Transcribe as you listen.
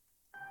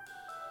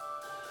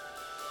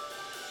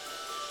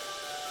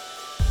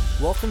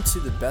Welcome to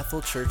the Bethel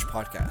Church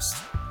Podcast.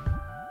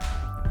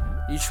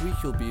 Each week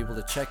you'll be able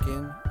to check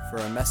in for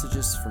our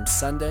messages from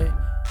Sunday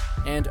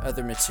and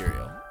other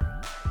material.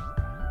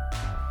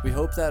 We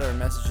hope that our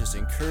messages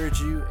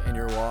encourage you in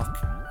your walk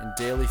in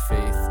daily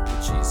faith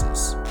with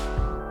Jesus.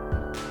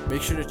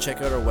 Make sure to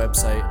check out our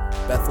website,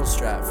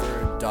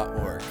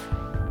 bethelstratford.org.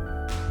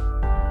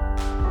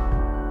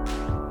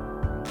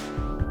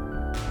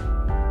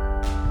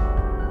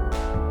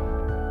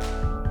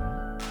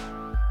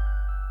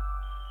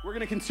 We're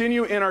going to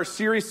continue in our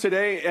series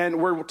today, and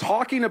we're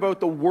talking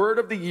about the word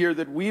of the year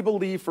that we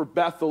believe for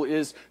Bethel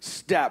is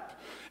step.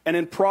 And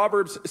in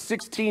Proverbs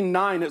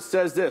 16:9, it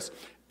says this: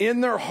 "In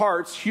their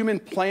hearts, human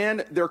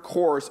plan their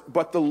course,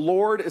 but the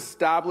Lord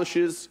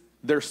establishes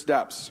their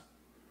steps."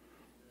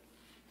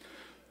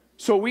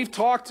 So we've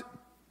talked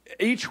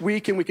each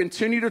week, and we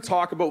continue to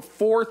talk about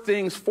four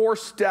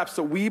steps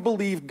that we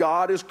believe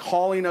God is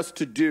calling us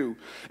to do.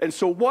 And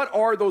so what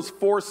are those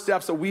 4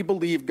 steps that we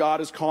believe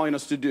God is calling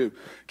us to do?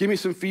 Give me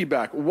some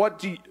feedback.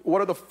 What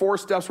are the 4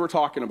 steps we're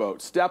talking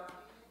about? Step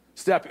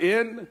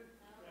in,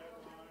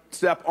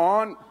 step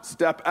on,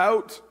 step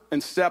out,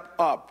 and step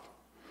up.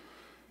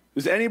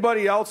 Does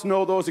anybody else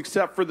know those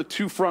except for the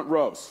 2 front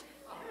rows?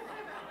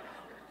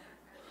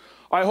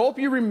 I hope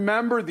you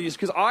remember these,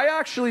 because I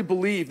actually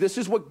believe this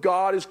is what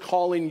God is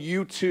calling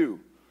you to,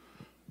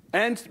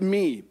 and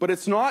me. But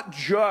it's not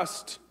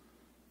just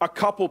a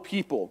couple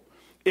people.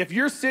 If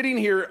you're sitting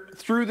here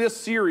through this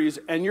series,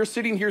 and you're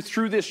sitting here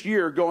through this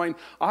year going,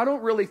 I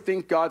don't really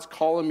think God's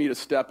calling me to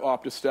step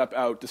up, to step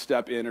out, to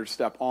step in, or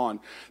step on,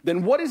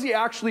 then what is he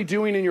actually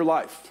doing in your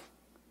life?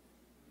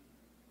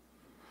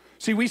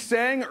 See, we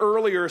sang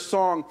earlier a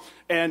song,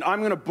 and I'm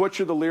going to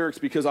butcher the lyrics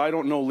because I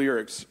don't know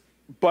lyrics,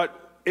 but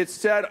it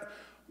said,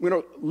 I'm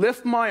going to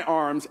lift my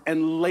arms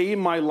and lay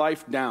my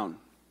life down.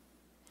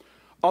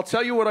 I'll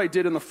tell you what I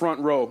did in the front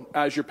row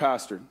as your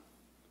pastor.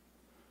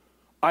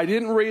 I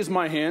didn't raise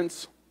my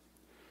hands,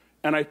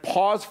 and I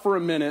paused for a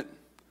minute,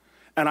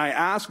 and I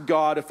asked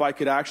God if I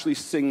could actually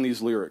sing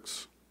these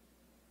lyrics.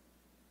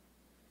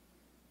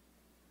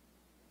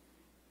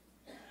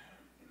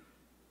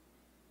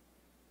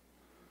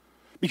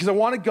 Because I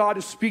wanted God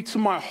to speak to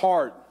my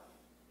heart.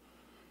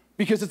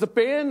 Because as the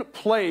band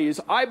plays,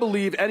 I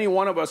believe any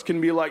one of us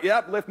can be like,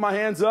 yep, lift my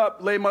hands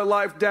up, lay my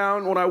life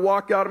down. When I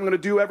walk out, I'm going to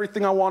do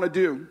everything I want to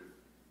do.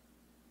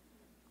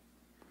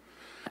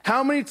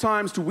 How many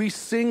times do we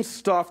sing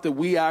stuff that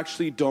we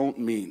actually don't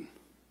mean?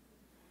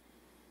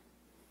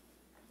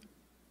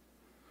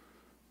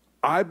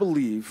 I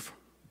believe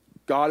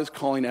God is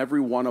calling every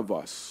one of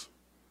us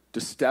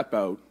to step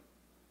out,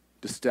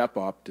 to step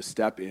up, to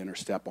step in, or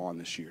step on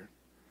this year.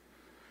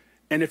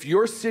 And if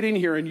you're sitting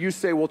here and you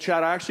say, well,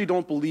 Chad, I actually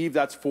don't believe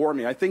that's for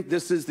me. I think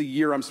this is the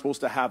year I'm supposed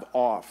to have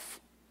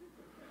off.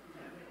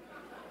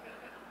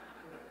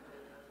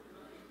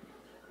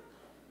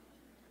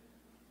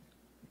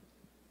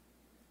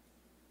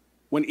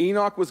 When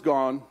Enoch was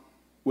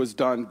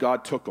done,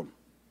 God took him.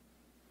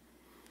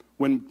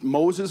 When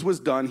Moses was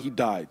done, he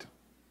died.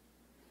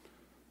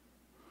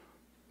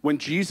 When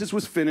Jesus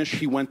was finished,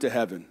 he went to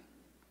heaven.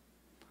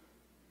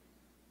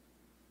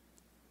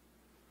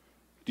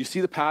 Do you see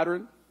the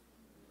pattern?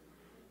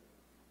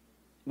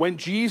 When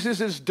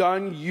Jesus is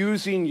done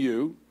using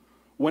you,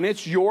 when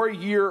it's your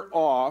year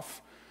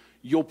off,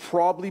 you'll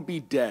probably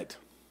be dead.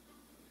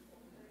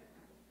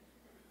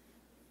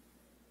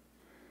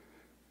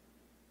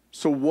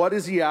 So what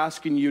is he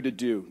asking you to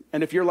do?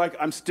 And if you're like,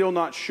 I'm still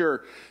not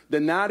sure,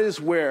 then that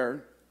is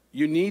where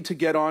you need to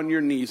get on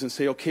your knees and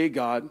say, okay,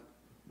 God,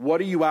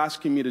 what are you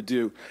asking me to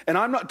do? And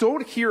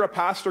don't hear a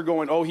pastor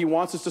going, oh, he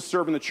wants us to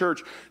serve in the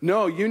church.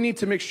 No, you need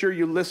to make sure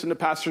you listen to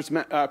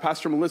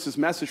Pastor Melissa's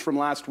message from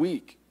last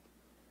week.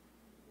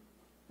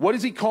 What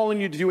is he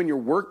calling you to do in your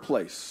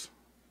workplace?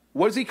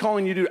 What is he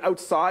calling you to do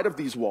outside of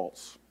these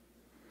walls?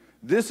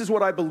 This is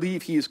what I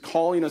believe he is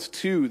calling us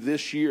to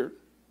this year.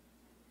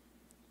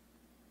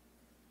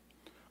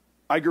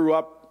 I grew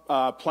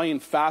up playing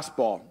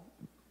fastball.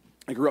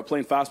 I grew up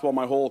playing fastball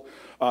my whole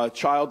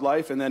child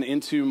life, and then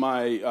into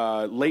my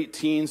late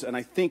teens, and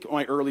I think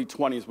my early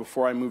 20s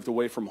before I moved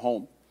away from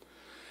home.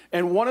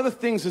 And one of the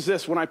things is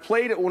this: when I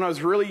played it when I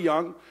was really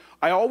young,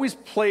 I always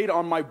played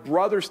on my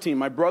brother's team.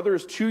 My brother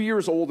is 2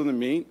 years older than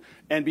me,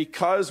 and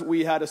because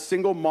we had a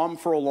single mom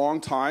for a long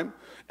time,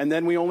 and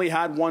then we only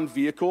had one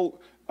vehicle,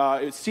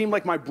 it seemed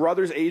like my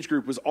brother's age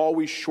group was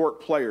always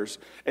short players.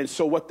 And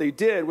so what they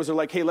did was they're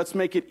like, hey, let's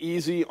make it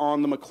easy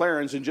on the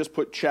McLarens and just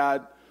put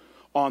Chad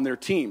on their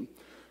team.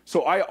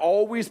 So I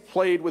always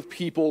played with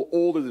people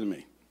older than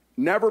me.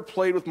 Never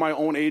played with my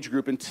own age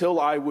group until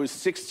I was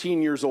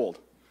 16 years old.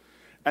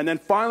 And then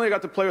finally I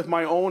got to play with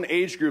my own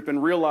age group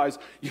and realized,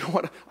 you know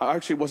what, I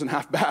actually wasn't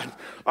half bad.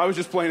 I was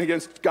just playing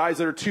against guys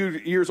that are 2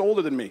 years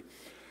older than me.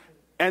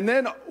 And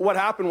then what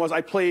happened was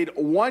I played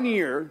 1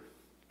 year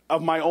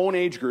of my own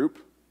age group,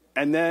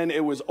 and then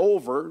it was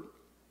over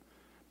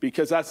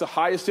because that's the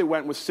highest it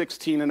went was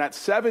 16. And at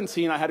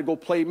 17, I had to go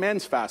play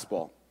men's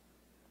fastball.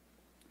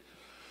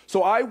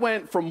 So I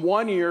went from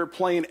 1 year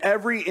playing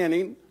every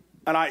inning,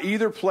 And I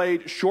either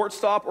played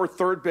shortstop or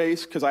third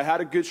base because I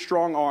had a good,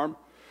 strong arm.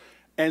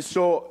 And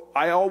so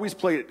I always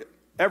played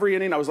every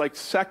inning. I was like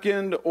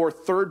second or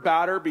third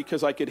batter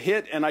because I could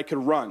hit and I could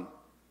run.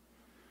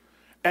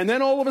 And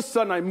then all of a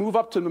sudden, I move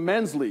up to the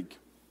men's league.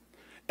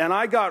 And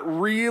I got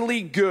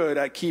really good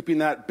at keeping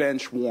that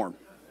bench warm.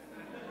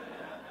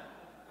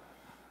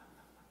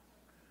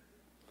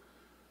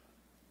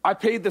 I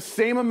paid the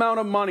same amount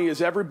of money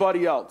as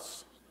everybody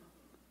else.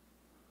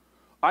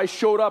 I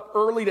showed up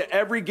early to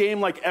every game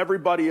like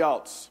everybody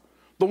else.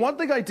 The one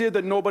thing I did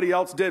that nobody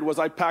else did was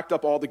I packed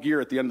up all the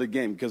gear at the end of the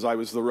game because I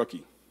was the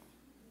rookie.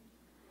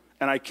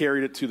 And I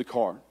carried it to the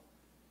car.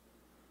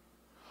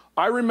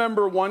 I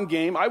remember one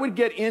game, I would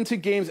get into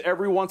games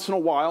every once in a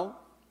while,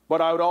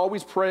 but I would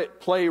always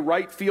play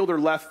right field or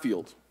left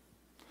field.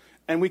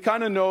 And we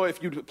kind of know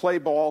if you play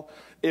ball,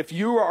 if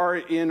you are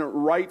in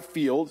right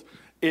field,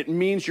 it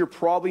means you're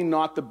probably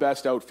not the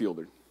best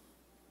outfielder.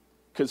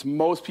 Because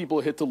most people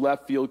hit the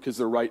left field because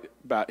they're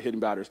hitting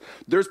batters.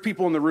 There's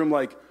people in the room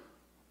like,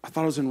 I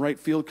thought I was in right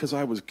field because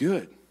I was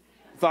good.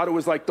 I thought it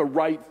was like the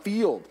right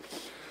field.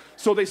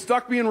 So they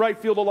stuck me in right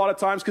field a lot of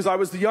times because I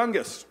was the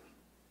youngest.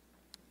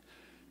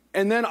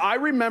 And then I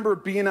remember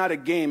being at a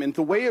game, and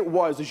the way it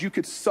was is you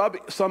could sub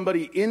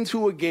somebody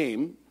into a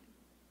game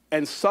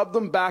and sub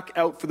them back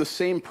out for the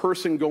same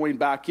person going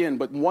back in.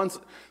 But once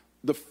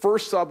the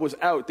first sub was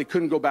out, they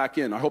couldn't go back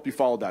in. I hope you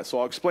followed that,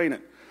 so I'll explain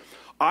it.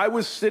 I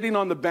was sitting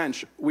on the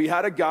bench. We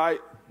had a guy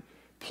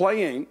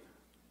playing,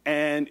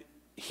 and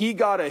he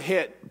got a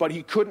hit, but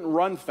he couldn't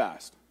run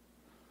fast.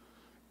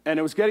 And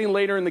it was getting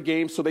later in the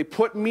game, so they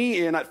put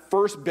me in at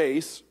first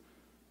base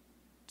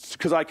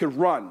because I could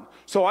run.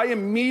 So I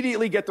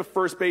immediately get to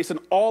first base, and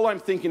all I'm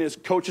thinking is,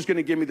 coach is going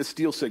to give me the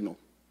steal signal.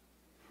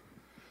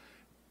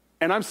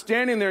 And I'm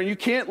standing there, and you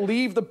can't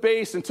leave the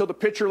base until the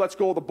pitcher lets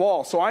go of the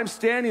ball. So I'm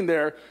standing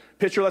there,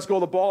 pitcher lets go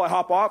of the ball, I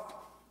hop off.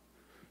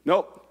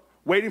 Nope.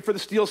 Waiting for the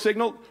steal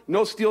signal.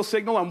 No steal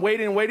signal. I'm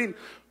waiting and waiting.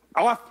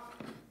 Off.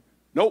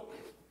 Nope.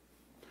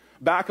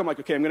 Back, I'm like,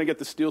 okay, I'm going to get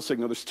the steal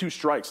signal. There's 2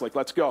 strikes. Like,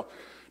 let's go.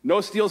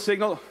 No steal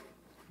signal.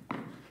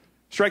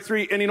 Strike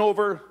 3, inning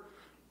over.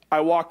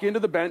 I walk into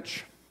the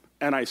bench,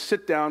 and I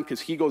sit down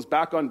because he goes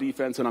back on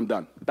defense, and I'm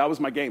done. That was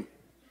my game.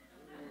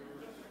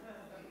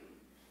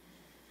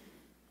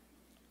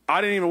 I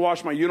didn't even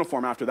wash my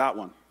uniform after that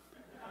one.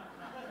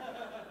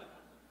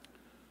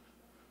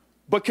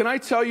 But can I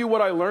tell you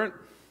what I learned?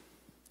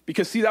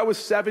 Because, see, that was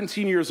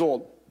 17 years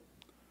old.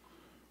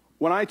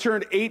 When I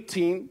turned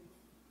 18,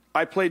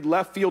 I played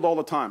left field all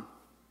the time.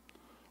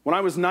 When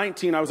I was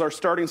 19, I was our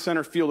starting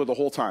center fielder the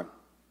whole time.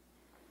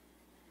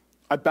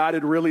 I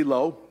batted really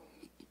low,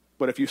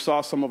 but if you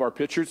saw some of our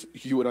pitchers,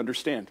 you would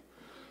understand.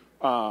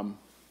 One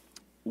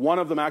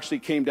of them actually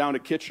came down to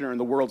Kitchener in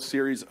the World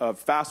Series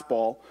of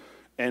fastball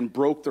and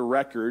broke the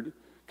record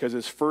because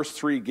his first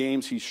 3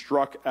 games he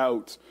struck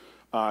out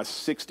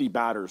 60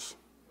 batters.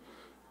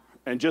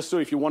 And just so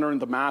if you're wondering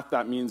the math,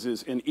 that means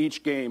is in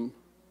each game,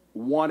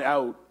 1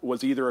 out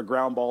was either a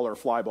ground ball or a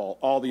fly ball.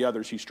 All the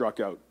others he struck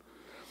out.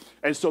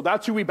 And so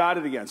that's who we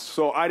batted against.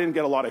 So I didn't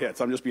get a lot of hits.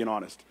 I'm just being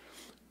honest.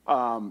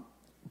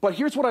 But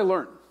here's what I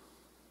learned.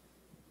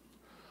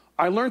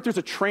 I learned there's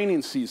a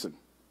training season.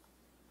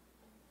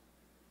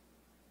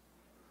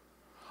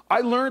 I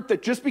learned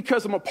that just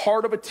because I'm a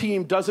part of a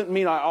team doesn't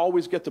mean I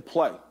always get to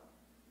play.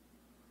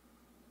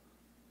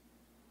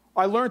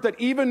 I learned that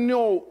even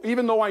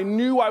though I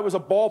knew I was a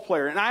ball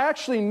player, and I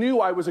actually knew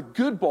I was a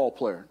good ball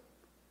player,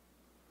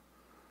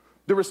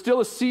 there was still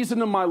a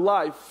season in my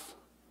life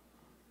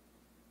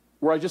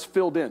where I just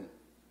filled in.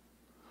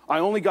 I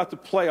only got to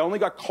play. I only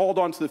got called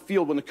onto the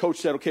field when the coach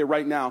said, okay,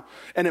 right now.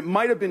 And it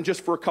might have been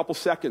just for a couple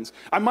seconds.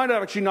 I might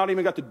have actually not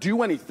even got to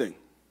do anything.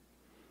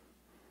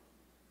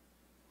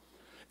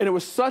 And it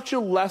was such a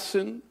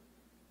lesson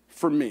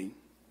for me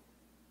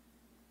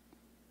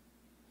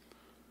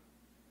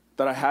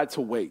that I had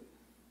to wait.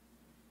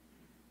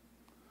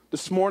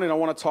 This morning, I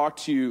want to talk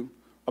to you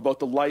about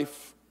the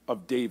life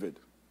of David.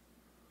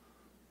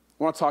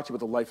 I want to talk to you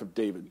about the life of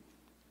David.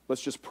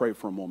 Let's just pray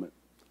for a moment.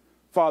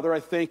 Father, I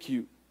thank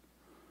you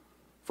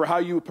for how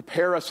you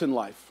prepare us in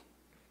life.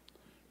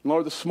 And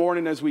Lord, this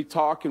morning as we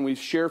talk and we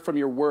share from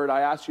your word,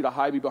 I ask you to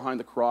hide me behind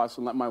the cross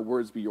and let my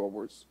words be your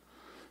words.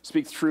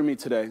 Speak through me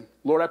today.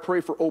 Lord, I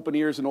pray for open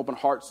ears and open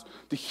hearts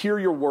to hear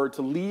your word,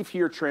 to leave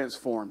here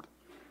transformed.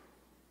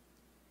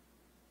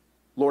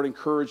 Lord,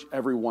 encourage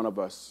every one of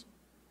us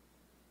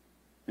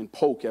and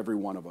poke every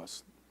one of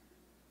us.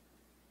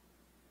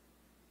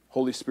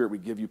 Holy Spirit, we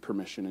give you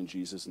permission in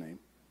Jesus' name.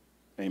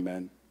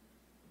 Amen.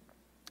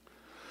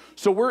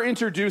 So we're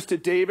introduced to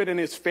David and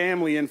his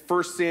family in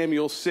 1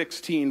 Samuel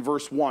 16,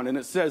 verse 1, and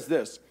it says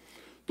this.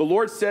 The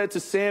Lord said to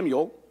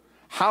Samuel,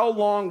 how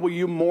long will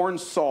you mourn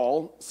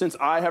Saul, since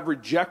I have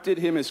rejected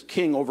him as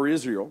king over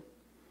Israel?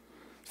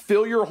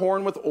 Fill your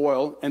horn with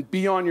oil and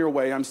be on your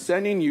way. I'm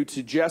sending you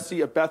to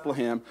Jesse of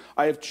Bethlehem.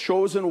 I have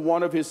chosen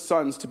one of his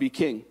sons to be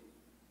king.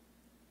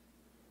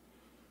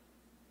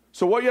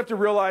 So what you have to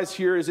realize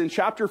here is in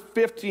chapter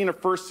 15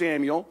 of 1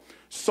 Samuel,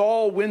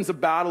 Saul wins a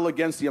battle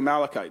against the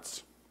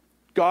Amalekites.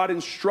 God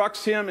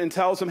instructs him and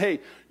tells him, hey,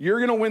 you're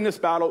going to win this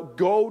battle.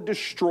 Go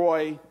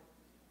destroy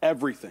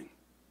everything.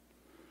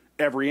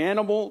 Every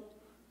animal,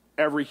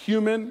 every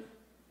human,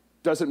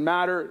 doesn't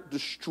matter.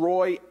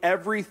 Destroy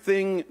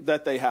everything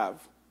that they have.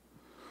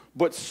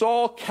 But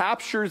Saul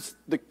captures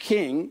the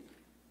king,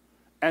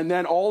 and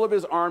then all of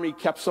his army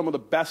kept some of the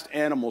best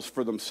animals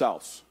for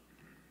themselves.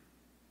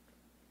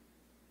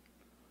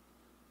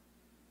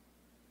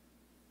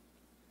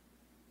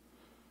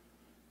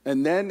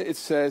 And then it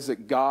says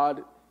that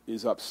God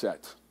is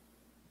upset.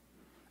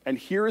 And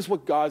here is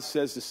what God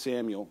says to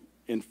Samuel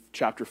in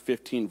chapter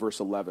 15, verse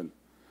 11.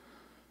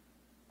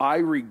 I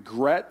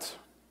regret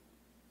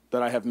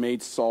that I have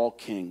made Saul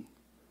king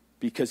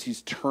because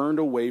he's turned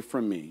away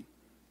from me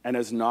and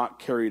has not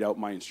carried out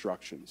my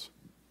instructions.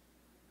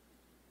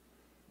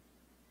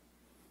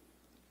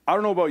 I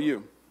don't know about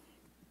you,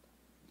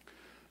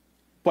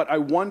 but I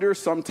wonder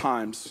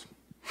sometimes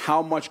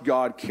how much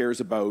God cares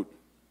about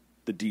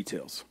the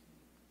details.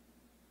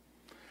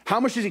 How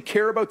much does he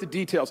care about the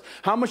details?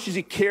 How much does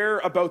he care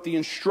about the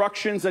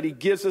instructions that he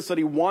gives us, that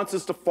he wants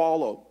us to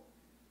follow?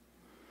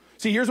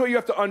 See, here's what you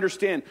have to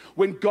understand.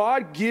 When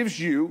God gives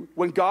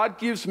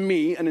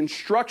me an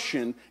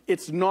instruction,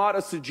 it's not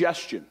a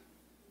suggestion.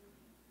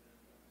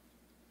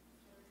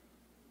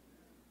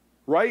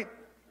 Right?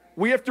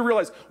 We have to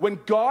realize when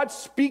God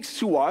speaks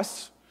to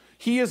us,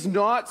 he is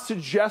not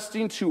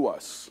suggesting to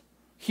us.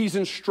 He's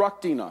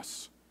instructing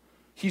us.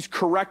 He's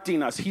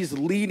correcting us. He's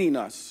leading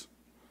us.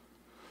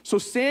 So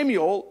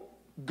Samuel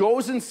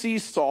goes and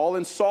sees Saul,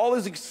 and Saul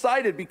is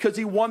excited because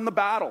he won the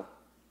battle.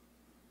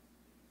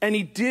 And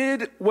he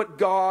did what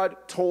God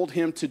told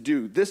him to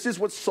do. This is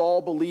what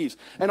Saul believes.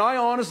 And I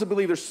honestly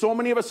believe there's so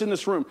many of us in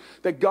this room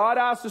that God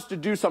asks us to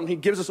do something. He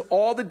gives us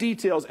all the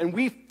details, and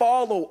we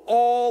follow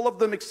all of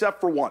them except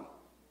for one.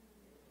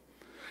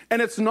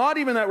 And it's not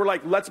even that we're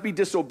like, let's be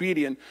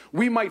disobedient.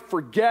 We might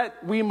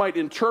forget. We might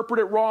interpret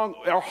it wrong.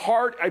 Our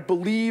heart, I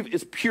believe,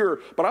 is pure.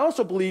 But I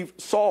also believe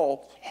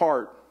Saul's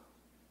heart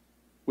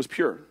was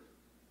pure.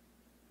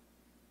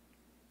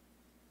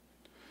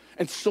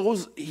 And so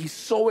he's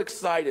so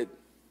excited.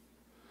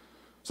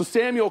 So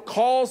Samuel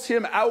calls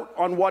him out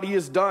on what he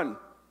has done.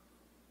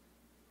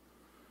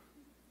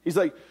 He's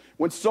like,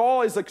 when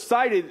Saul is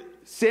excited,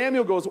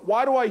 Samuel goes,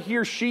 why do I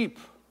hear sheep?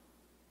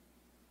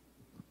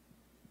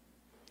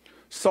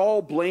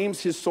 Saul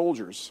blames his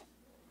soldiers.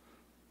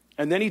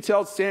 And then he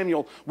tells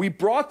Samuel, we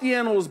brought the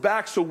animals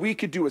back so we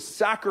could do a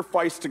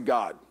sacrifice to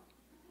God.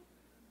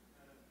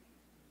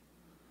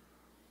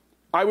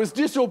 I was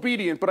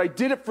disobedient, but I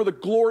did it for the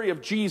glory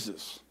of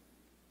Jesus.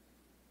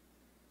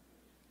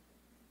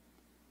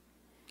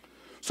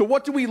 So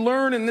what do we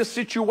learn in this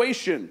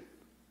situation?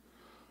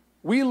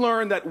 We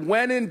learn that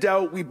when in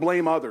doubt, we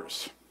blame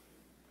others.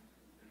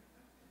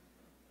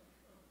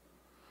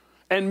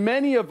 And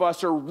many of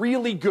us are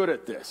really good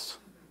at this.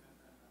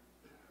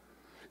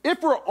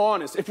 If we're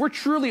honest, if we're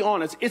truly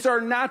honest, it's our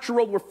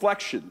natural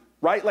reflection,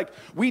 right? Like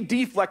we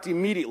deflect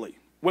immediately.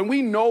 When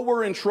we know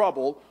we're in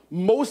trouble,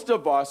 most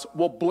of us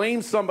will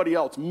blame somebody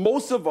else.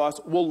 Most of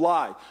us will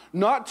lie.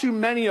 Not too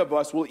many of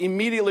us will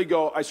immediately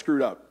go, I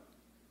screwed up.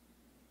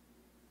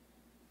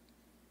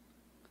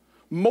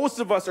 Most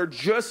of us are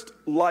just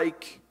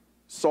like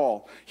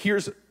Saul.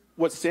 Here's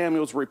what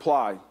Samuel's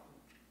reply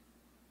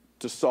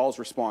to Saul's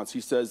response. He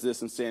says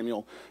this in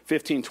Samuel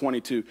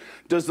 15:22.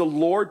 Does the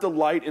Lord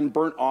delight in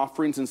burnt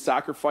offerings and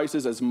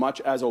sacrifices as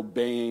much as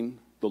obeying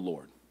the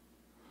Lord?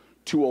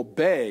 To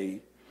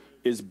obey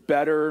is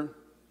better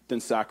than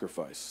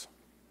sacrifice.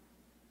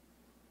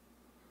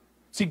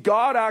 See,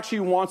 God actually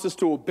wants us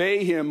to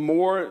obey him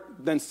more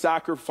than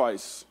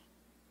sacrifice.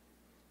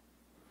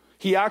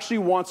 He actually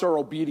wants our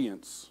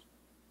obedience.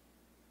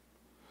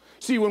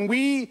 See, when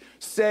we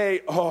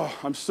say, oh,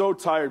 I'm so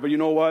tired, but you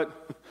know what?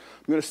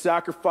 I'm going to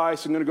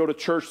sacrifice. I'm going to go to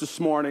church this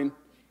morning.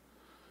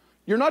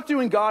 You're not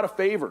doing God a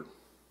favor.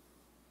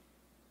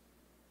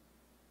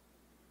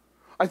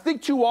 I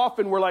think too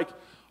often we're like,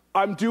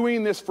 I'm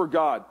doing this for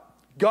God.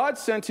 God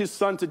sent his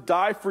son to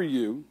die for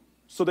you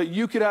so that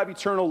you could have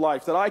eternal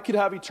life, that I could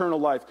have eternal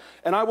life.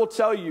 And I will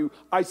tell you,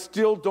 I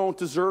still don't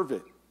deserve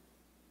it.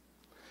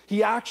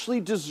 He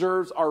actually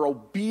deserves our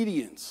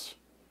obedience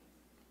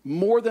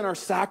more than our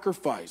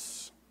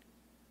sacrifice.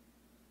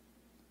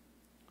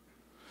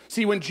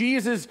 See, when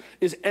Jesus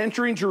is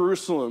entering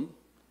Jerusalem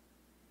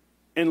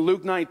in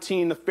Luke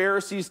 19, the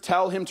Pharisees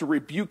tell him to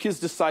rebuke his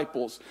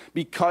disciples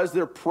because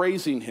they're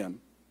praising him.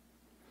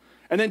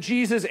 And then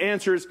Jesus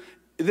answers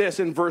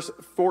this in verse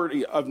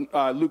 40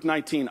 of Luke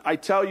 19. I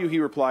tell you, he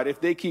replied, if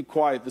they keep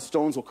quiet, the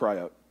stones will cry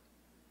out.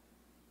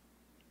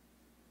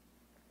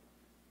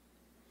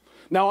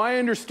 Now, I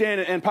understand,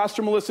 and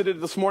Pastor Melissa did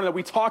it this morning, that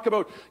we talk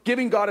about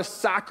giving God a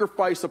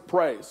sacrifice of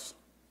praise.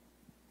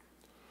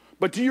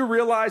 But do you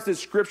realize that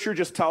Scripture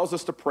just tells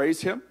us to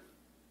praise him?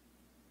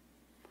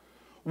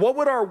 What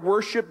would our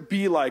worship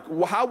be like?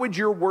 How would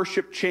your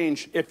worship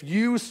change if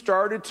you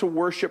started to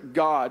worship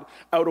God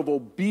out of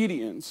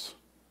obedience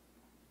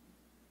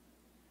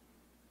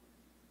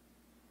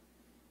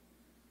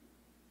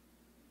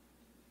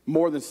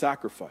more than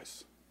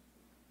sacrifice?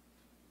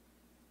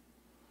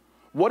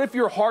 What if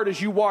your heart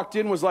as you walked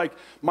in was like,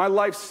 my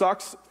life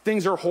sucks,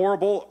 things are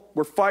horrible,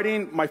 we're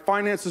fighting, my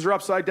finances are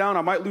upside down,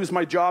 I might lose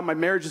my job, my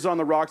marriage is on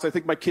the rocks, I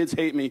think my kids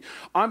hate me.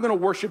 I'm going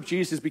to worship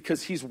Jesus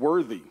because he's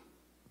worthy.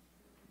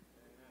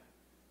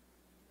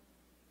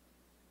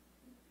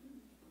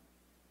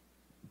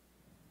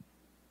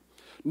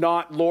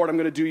 Not, Lord, I'm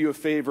going to do you a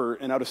favor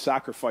and out of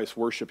sacrifice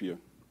worship you.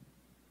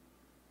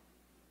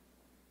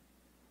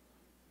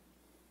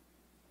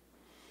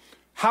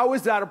 How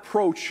is that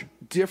approach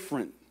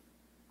different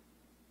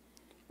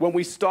when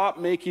we stop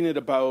making it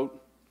about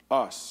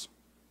us?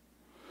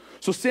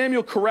 So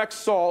Samuel corrects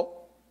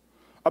Saul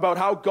about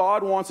how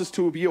God wants us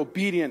to be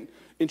obedient.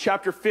 In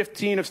chapter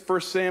 15 of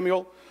 1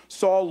 Samuel,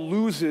 Saul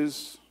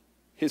loses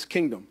his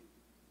kingdom.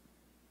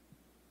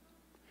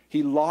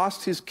 He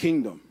lost his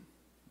kingdom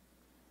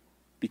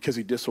because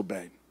he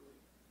disobeyed.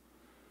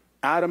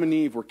 Adam and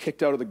Eve were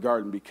kicked out of the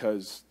garden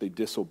because they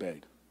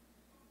disobeyed.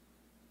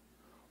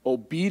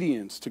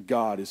 Obedience to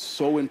God is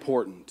so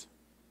important.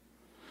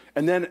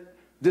 And then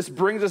this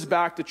brings us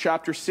back to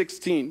chapter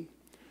 16.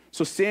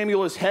 So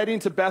Samuel is heading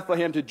to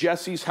Bethlehem to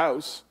Jesse's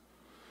house.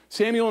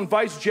 Samuel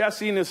invites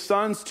Jesse and his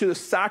sons to the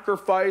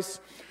sacrifice.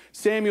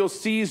 Samuel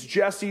sees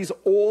Jesse's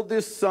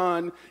oldest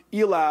son,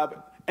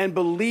 Eliab, and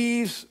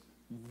believes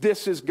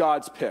this is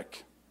God's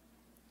pick.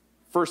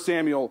 1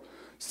 Samuel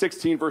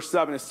 16, verse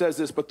 7, it says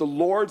this, "But the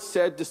Lord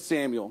said to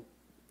Samuel,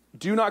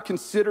 do not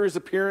consider his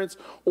appearance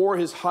or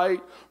his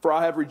height, for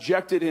I have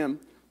rejected him.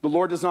 The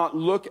Lord does not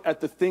look at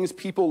the things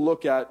people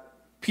look at.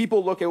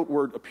 People look at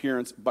outward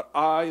appearance, but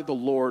I, the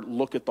Lord,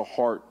 look at the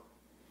heart."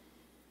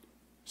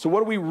 So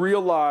what do we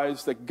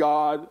realize that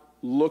God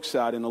looks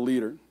at in a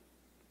leader?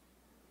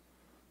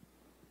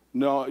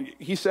 No,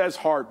 he says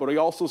heart, but he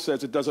also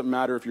says it doesn't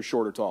matter if you're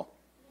short or tall.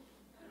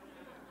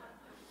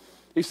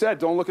 He said,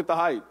 don't look at the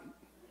height.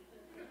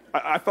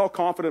 I felt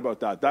confident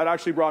about that. That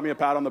actually brought me a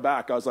pat on the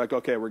back. I was like,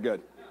 okay, we're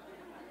good.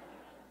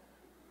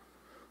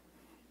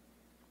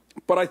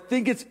 But I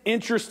think it's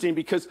interesting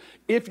because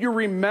if you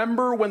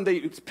remember when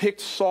they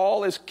picked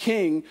Saul as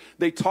king,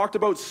 they talked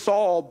about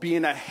Saul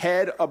being a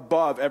head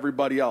above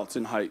everybody else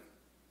in height.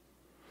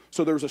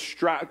 So there was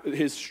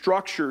his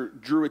structure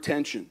drew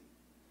attention.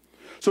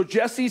 So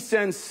Jesse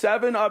sends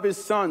 7 of his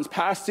sons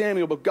past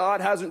Samuel, but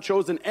God hasn't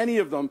chosen any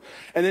of them.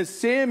 And then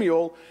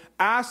Samuel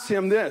asks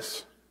him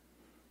this,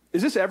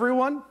 is this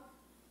everyone?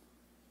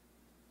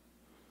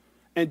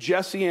 And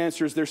Jesse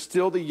answers, they're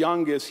still the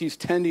youngest, he's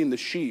tending the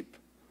sheep.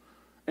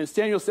 And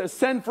Samuel says,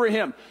 send for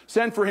him,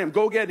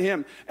 go get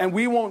him, and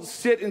we won't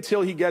sit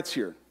until he gets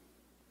here.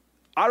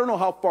 I don't know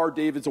how far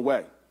David's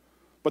away,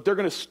 but they're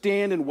going to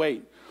stand and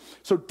wait.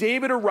 So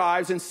David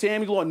arrives and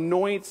Samuel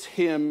anoints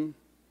him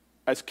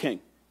as king.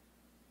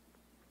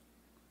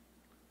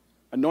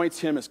 Anoints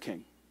him as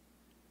king.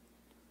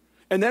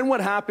 And then what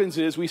happens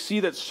is we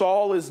see that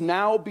Saul is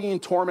now being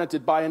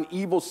tormented by an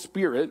evil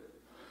spirit,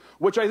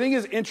 which I think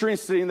is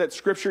interesting that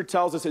Scripture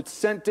tells us it's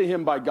sent to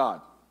him by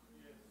God.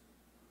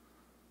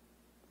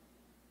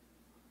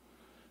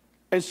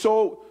 And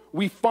so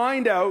we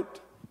find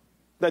out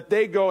that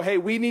they go, hey,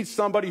 we need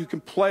somebody who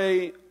can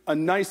play a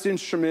nice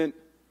instrument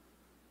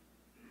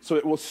so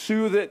it will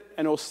soothe it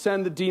and it will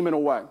send the demon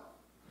away.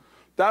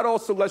 That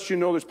also lets you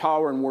know there's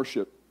power in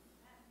worship.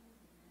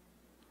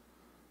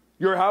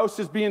 Your house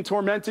is being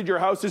tormented. Your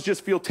houses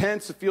just feel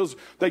tense. It feels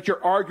like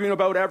you're arguing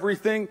about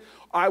everything.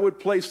 I would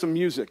play some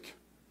music.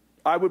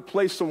 I would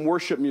play some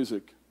worship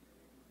music.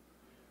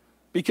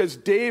 Because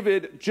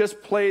David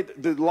just played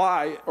the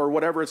lyre, or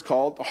whatever it's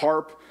called, the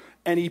harp,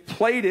 and he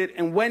played it,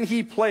 and when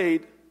he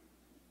played,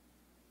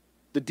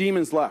 the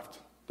demons left.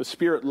 The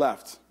spirit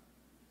left.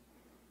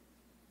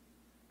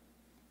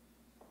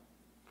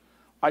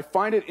 I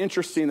find it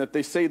interesting that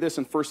they say this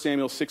in 1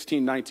 Samuel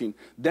 16:19.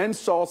 Then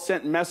Saul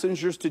sent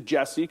messengers to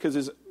Jesse, because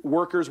his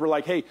workers were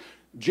like, hey,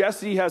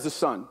 Jesse has a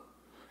son,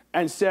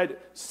 and said,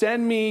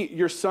 send me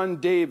your son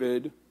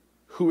David,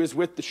 who is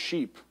with the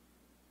sheep.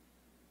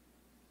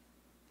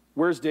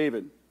 Where's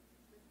David?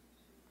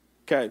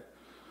 Okay.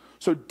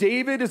 So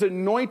David is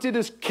anointed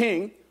as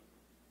king,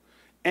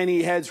 and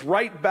he heads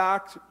right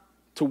back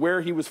to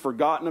where he was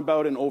forgotten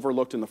about and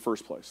overlooked in the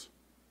first place.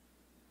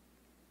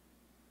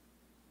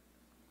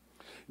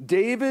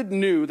 David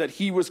knew that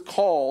he was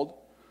called,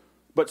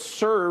 but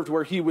served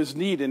where he was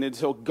needed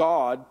until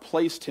God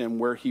placed him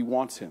where he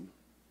wants him.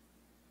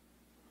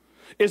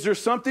 Is there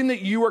something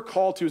that you are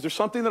called to? Is there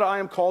something that I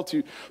am called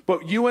to?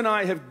 But you and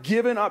I have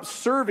given up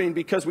serving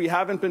because we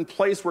haven't been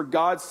placed where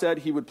God said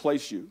he would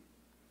place you.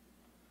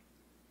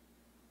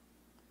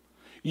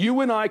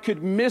 You and I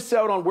could miss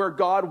out on where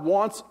God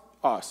wants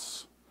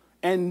us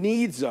and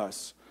needs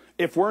us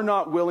if we're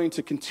not willing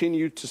to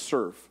continue to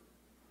serve,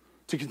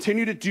 to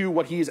continue to do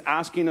what he is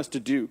asking us to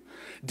do.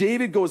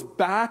 David goes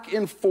back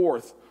and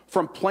forth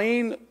from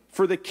playing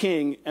for the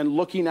king and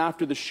looking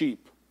after the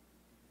sheep.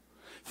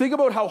 Think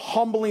about how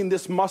humbling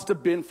this must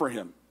have been for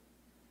him.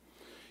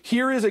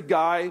 Here is a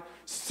guy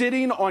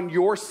sitting on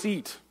your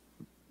seat,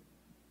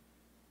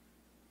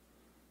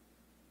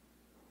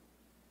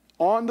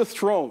 on the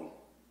throne,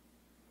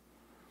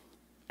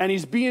 And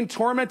he's being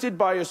tormented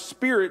by a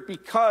spirit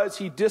because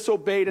he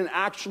disobeyed and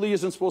actually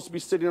isn't supposed to be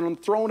sitting on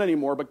the throne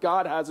anymore, but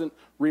God hasn't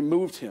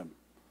removed him.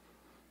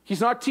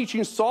 He's not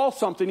teaching Saul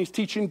something, he's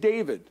teaching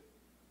David.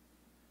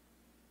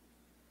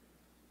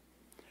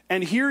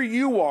 And here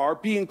you are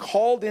being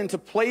called in to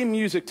play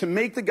music to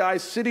make the guy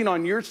sitting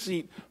on your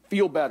seat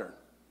feel better.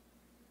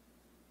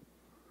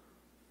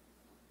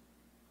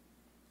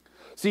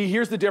 See,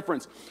 here's the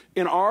difference.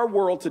 In our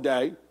world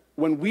today,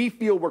 when we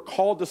feel we're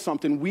called to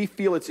something, we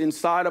feel it's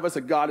inside of us,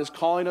 that God is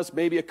calling us.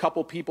 Maybe a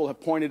couple people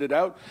have pointed it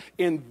out.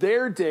 In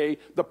their day,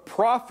 the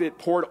prophet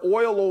poured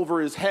oil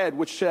over his head,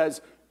 which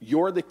says,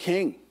 "You're the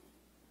king."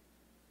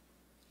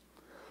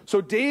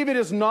 So David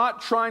is not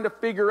trying to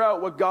figure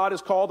out what God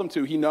has called him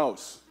to. He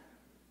knows.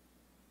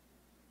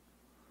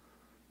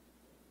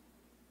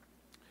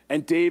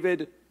 And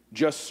David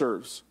just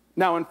serves.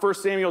 Now, in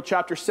 1 Samuel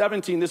chapter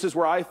 17, this is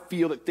where I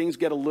feel that things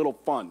get a little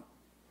fun.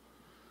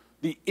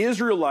 The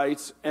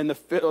Israelites and the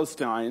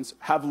Philistines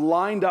have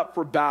lined up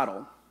for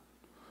battle.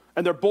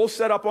 And they're both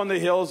set up on the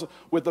hills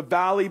with a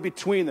valley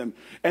between them.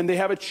 And they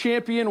have a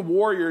champion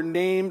warrior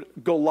named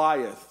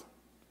Goliath.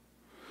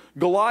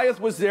 Goliath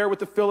was there with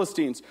the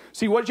Philistines.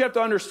 See, what you have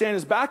to understand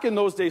is back in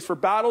those days, for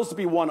battles to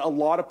be won, a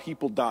lot of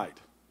people died.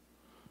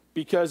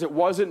 Because it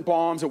wasn't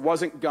bombs, it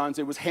wasn't guns,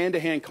 it was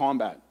hand-to-hand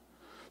combat.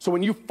 So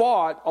when you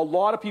fought, a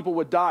lot of people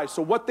would die.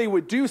 So what they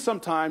would do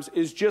sometimes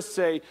is just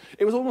say,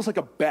 it was almost like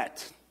a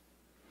bet.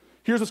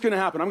 Here's what's going to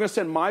happen. I'm going to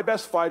send my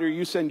best fighter,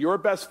 you send your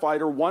best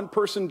fighter, one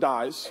person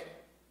dies.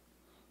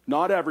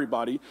 Not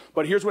everybody,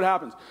 but here's what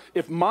happens.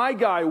 If my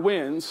guy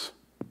wins,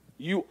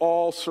 you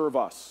all serve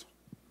us.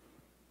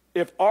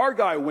 If our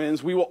guy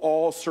wins, we will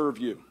all serve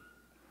you.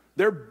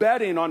 They're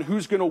betting on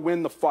who's going to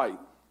win the fight.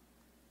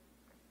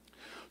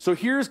 So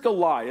here's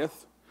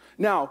Goliath.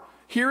 Now,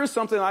 here is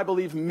something I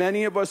believe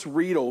many of us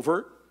read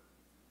over,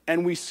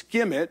 and we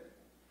skim it,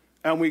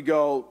 and we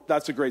go,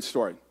 that's a great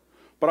story.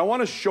 But I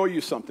want to show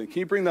you something. Can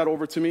you bring that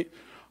over to me?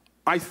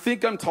 I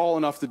think I'm tall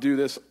enough to do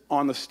this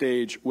on the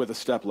stage with a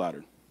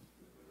stepladder.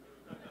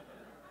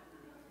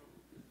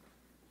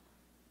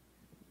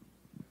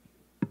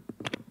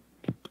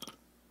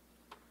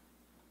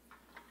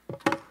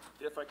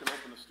 If I can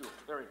open the stool.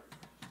 There we go.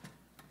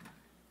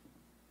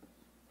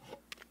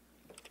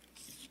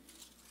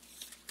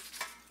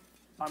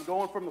 I'm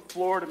going from the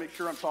floor to make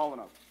sure I'm tall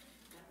enough.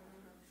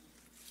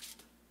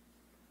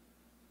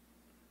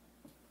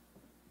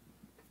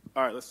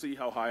 All right, let's see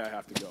how high I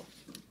have to go.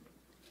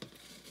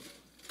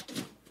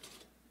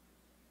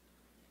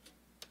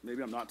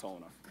 Maybe I'm not tall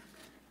enough.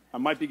 I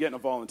might be getting a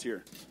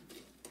volunteer.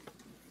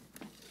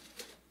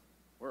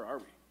 Where are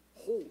we?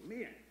 Oh,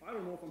 man, I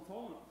don't know if I'm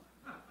tall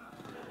enough.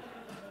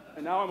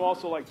 And now I'm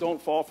also like, don't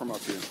fall from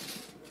up here.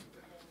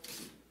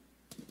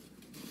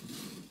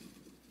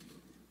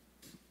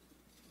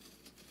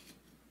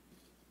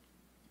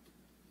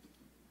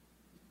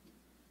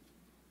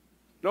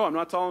 No, I'm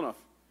not tall enough.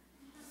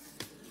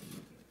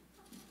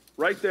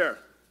 Right there.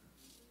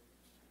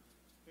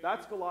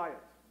 That's Goliath.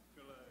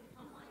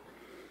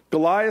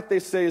 Goliath, they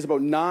say, is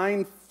about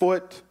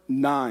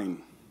 9'9".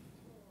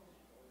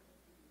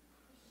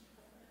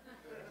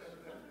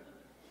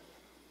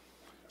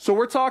 So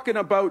we're talking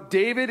about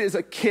David is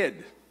a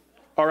kid.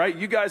 All right,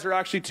 you guys are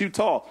actually too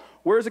tall.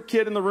 Where's a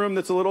kid in the room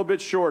that's a little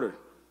bit shorter?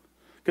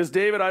 Because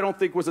David, I don't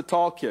think, was a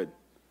tall kid.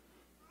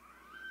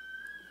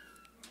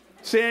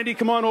 Sandy,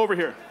 come on over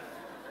here.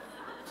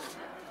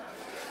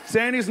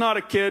 Sandy's not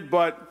a kid,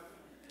 but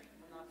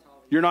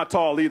you're not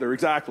tall either,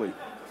 exactly.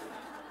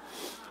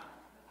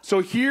 So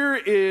here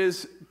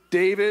is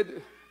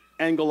David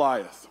and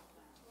Goliath.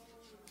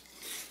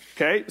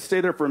 Okay,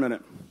 stay there for a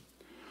minute.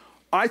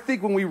 I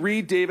think when we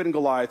read David and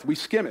Goliath, we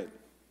skim it.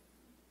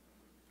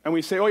 And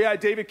we say, oh yeah,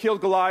 David killed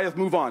Goliath,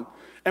 move on.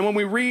 And when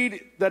we read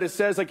that it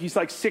says like he's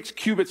like 6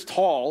 cubits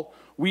tall,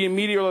 we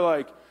immediately are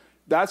like,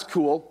 that's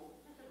cool.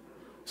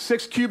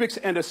 6 cubits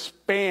and a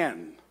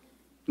span.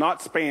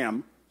 Not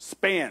spam,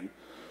 span.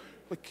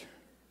 Like,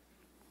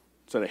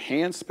 is that a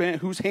hand span?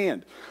 Whose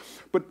hand?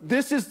 But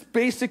this is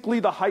basically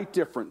the height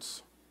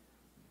difference.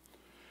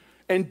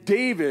 And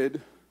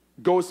David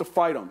goes to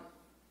fight him.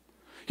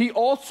 He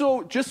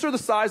also, just for the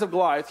size of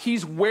Goliath,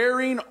 he's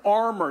wearing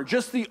armor.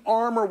 Just the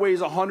armor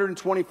weighs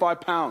 125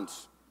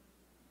 pounds.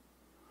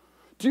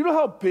 Do you know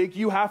how big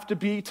you have to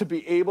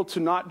be able to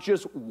not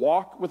just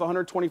walk with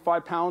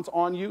 125 pounds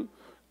on you?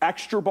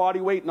 Extra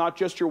body weight, not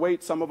just your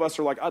weight. Some of us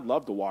are like, I'd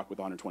love to walk with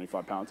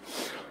 125 pounds.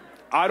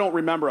 I don't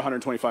remember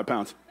 125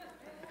 pounds.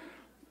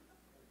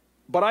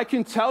 But I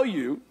can tell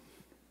you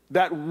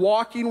that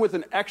walking with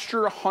an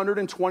extra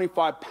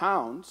 125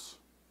 pounds,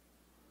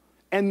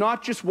 and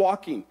not just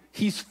walking,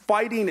 he's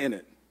fighting in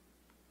it.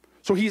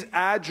 So he's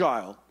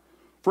agile.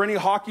 For any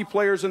hockey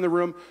players in the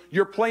room,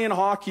 you're playing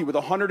hockey with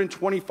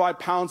 125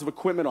 pounds of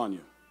equipment on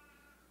you.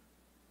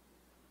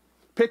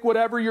 Pick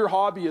whatever your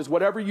hobby is,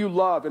 whatever you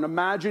love, and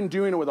imagine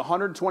doing it with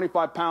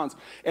 125 pounds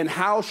and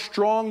how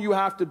strong you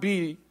have to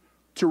be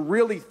to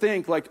really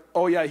think like,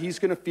 oh yeah, he's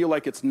going to feel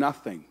like it's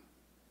nothing.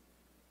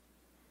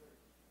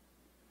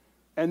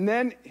 And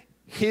then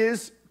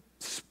his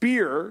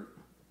spear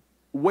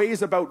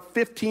weighs about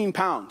 15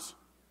 pounds.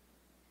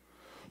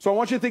 So I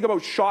want you to think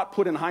about shot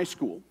put in high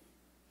school.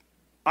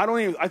 I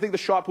think the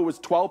shot put was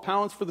 12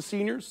 pounds for the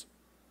seniors.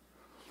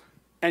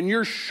 And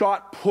you're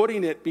shot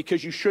putting it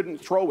because you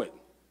shouldn't throw it.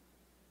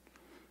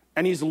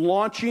 And he's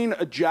launching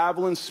a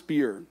javelin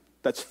spear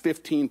that's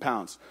 15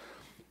 pounds.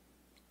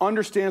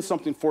 Understand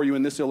something for you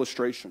in this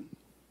illustration.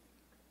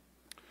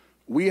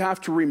 We have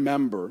to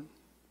remember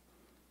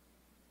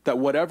that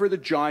whatever the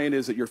giant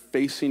is that you're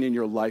facing in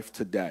your life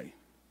today,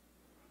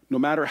 no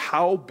matter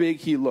how big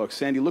he looks,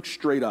 Sandy, look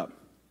straight up.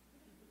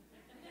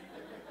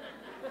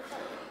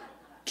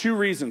 2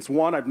 reasons.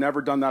 1, I've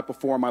never done that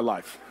before in my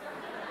life.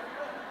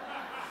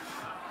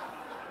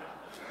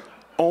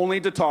 Only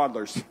to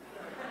toddlers.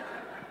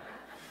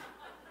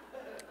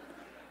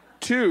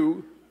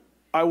 2,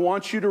 I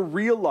want you to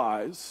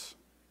realize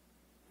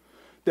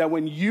that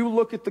when you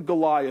look at the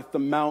Goliath, the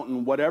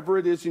mountain, whatever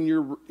it is in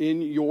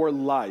your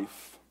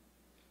life,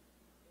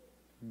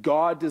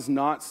 God does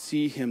not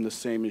see him the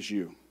same as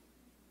you.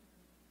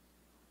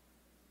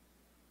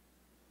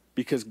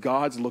 Because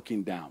God's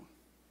looking down.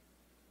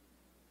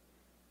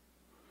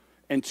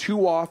 And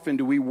too often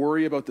do we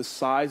worry about the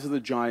size of the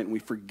giant and we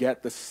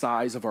forget the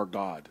size of our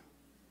God.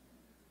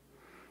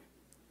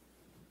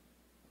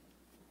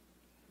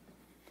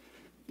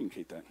 You can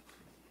keep that.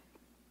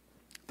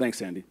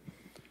 Thanks, Andy.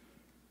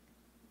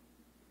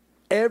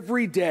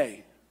 Every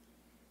day,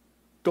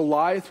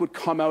 Goliath would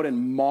come out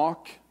and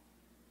mock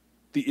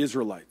the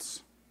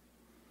Israelites.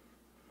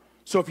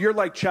 So if you're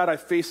like, Chad, I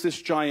face this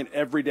giant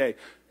every day.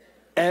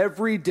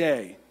 Every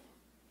day,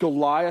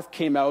 Goliath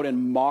came out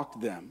and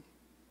mocked them.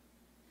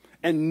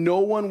 And no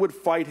one would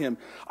fight him.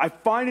 I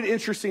find it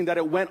interesting that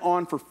it went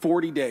on for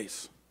 40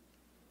 days.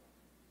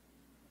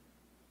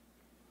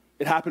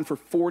 It happened for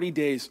 40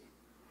 days.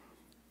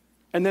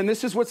 And then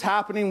this is what's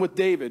happening with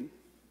David.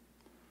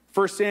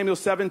 1 Samuel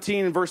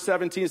 17 and verse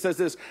 17 says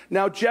this.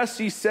 Now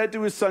Jesse said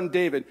to his son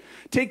David,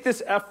 take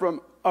this ephah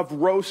of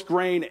roast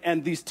grain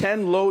and these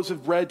 10 loaves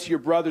of bread to your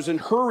brothers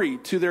and hurry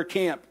to their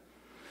camp.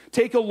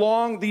 Take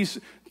along these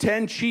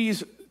 10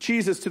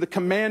 cheeses to the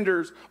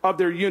commanders of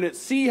their units.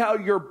 See how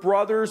your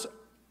brothers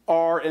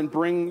are and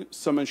bring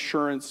some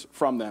assurance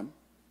from them.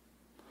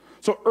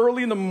 So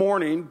early in the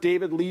morning,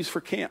 David leaves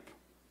for camp.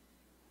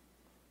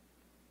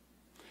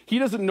 He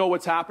doesn't know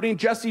what's happening.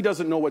 Jesse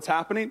doesn't know what's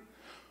happening.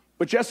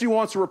 But Jesse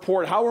wants to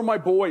report, how are my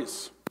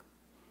boys?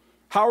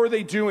 How are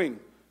they doing?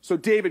 So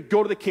David,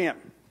 go to the camp.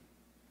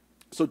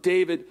 So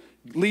David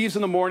leaves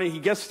in the morning. He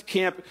gets to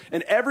camp.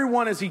 And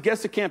everyone, as he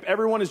gets to camp,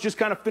 everyone has just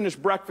kind of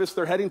finished breakfast.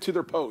 They're heading to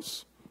their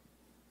posts.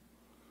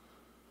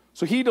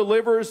 So he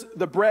delivers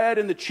the bread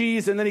and the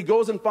cheese, and then he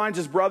goes and finds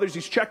his brothers.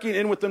 He's checking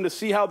in with them to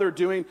see how they're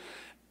doing.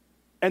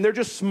 And they're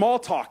just small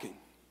talking.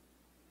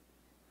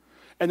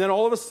 And then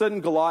all of a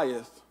sudden,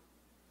 Goliath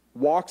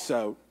walks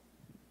out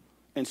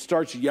and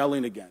starts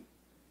yelling again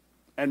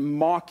and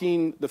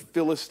mocking the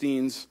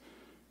Philistines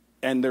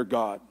and their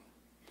God.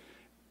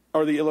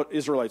 Or the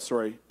Israelites,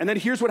 sorry. And then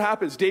here's what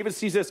happens. David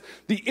sees this.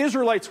 The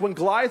Israelites, when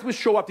Goliath would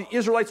show up, the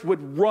Israelites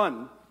would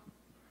run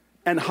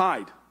and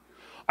hide.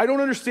 I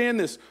don't understand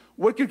this.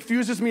 What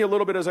confuses me a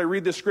little bit as I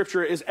read this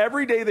scripture is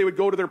every day they would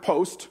go to their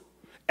post.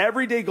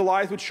 Every day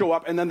Goliath would show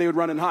up and then they would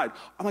run and hide.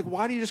 I'm like,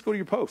 why do you just go to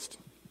your post?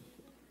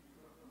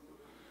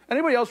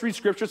 Anybody else read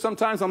scripture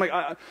sometimes? I'm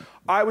like,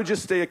 I would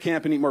just stay at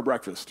camp and eat more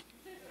breakfast.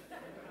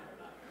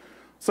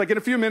 It's like in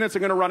a few minutes I'm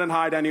going to run and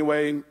hide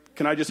anyway.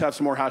 Can I just have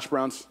some more hash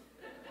browns?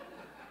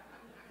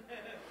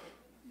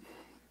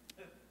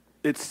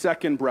 It's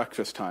second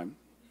breakfast time.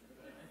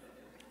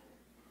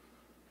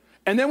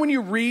 And then when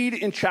you read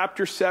in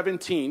chapter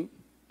 17,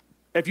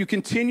 if you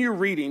continue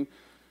reading,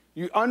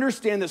 you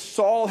understand that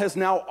Saul has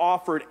now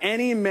offered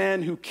any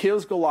man who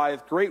kills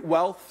Goliath great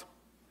wealth.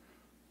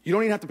 You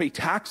don't even have to pay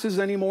taxes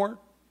anymore.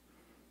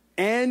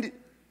 And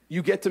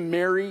you get to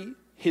marry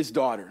his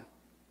daughter.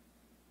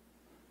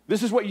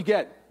 This is what you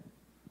get.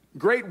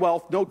 Great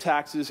wealth, no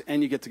taxes,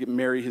 and you get to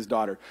marry his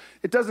daughter.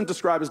 It doesn't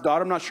describe his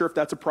daughter. I'm not sure if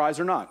that's a prize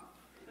or not.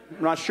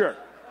 I'm not sure.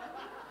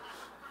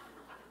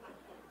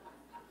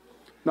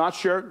 Not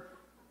sure.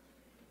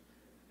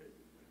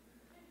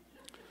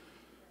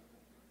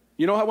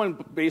 You know how when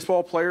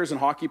baseball players and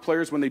hockey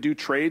players, when they do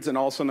trades and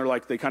all of a sudden they're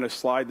like, they kind of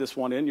slide this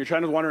one in? You're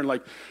trying to wondering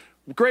like,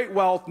 great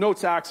wealth, no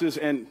taxes,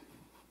 and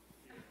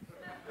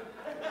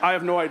I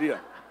have no idea.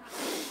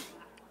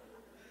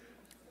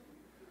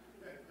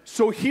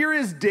 So here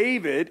is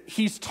David.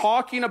 He's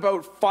talking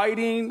about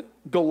fighting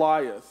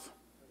Goliath.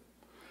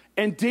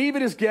 And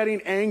David is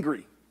getting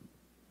angry.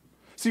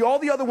 See, all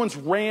the other ones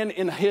ran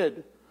and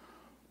hid.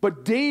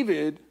 But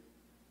David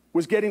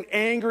was getting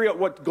angry at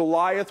what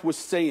Goliath was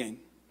saying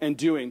and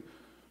doing.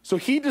 So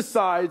he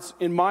decides,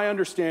 in my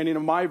understanding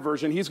of my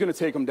version, he's going to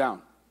take him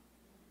down.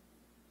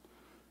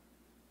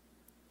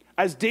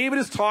 As David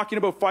is talking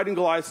about fighting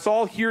Goliath,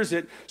 Saul hears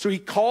it, so he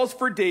calls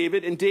for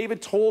David, and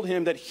David told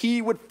him that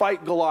he would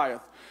fight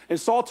Goliath. And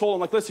Saul told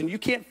him, like, listen, you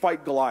can't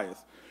fight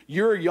Goliath.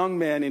 You're a young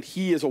man, and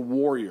he is a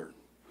warrior.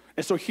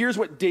 And so here's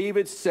what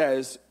David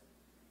says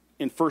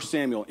in 1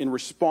 Samuel in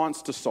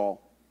response to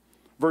Saul.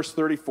 Verse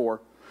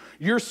 34.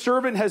 Your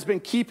servant has been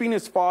keeping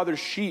his father's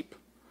sheep.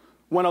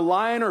 When a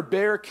lion or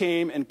bear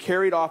came and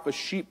carried off a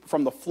sheep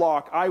from the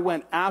flock, I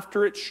went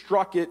after it,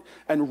 struck it,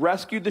 and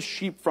rescued the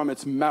sheep from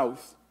its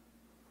mouth.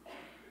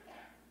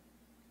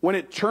 When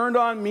it turned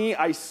on me,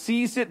 I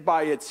seized it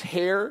by its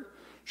hair,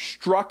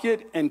 struck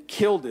it, and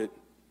killed it.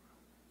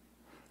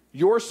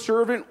 Your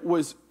servant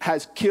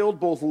has killed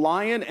both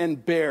lion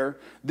and bear.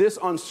 This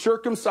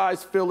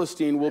uncircumcised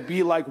Philistine will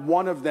be like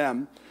one of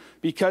them,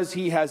 because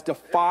he has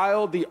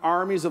defiled the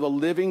armies of the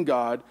living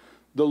God.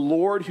 The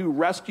Lord who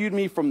rescued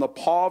me from the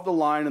paw of the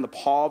lion and the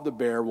paw of the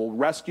bear will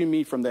rescue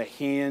me from the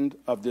hand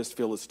of this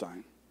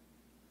Philistine.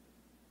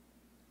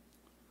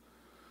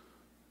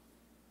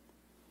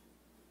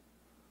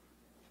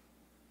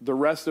 The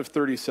rest of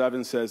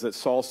 37 says that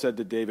Saul said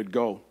to David,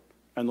 "Go,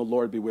 and the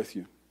Lord be with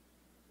you."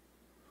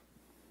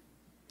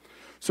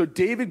 So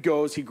David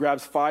goes, he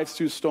grabs 5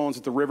 stones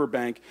at the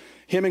riverbank.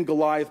 Him and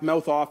Goliath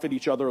mouth off at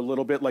each other a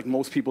little bit like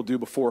most people do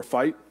before a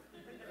fight.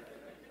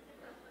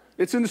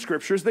 It's in the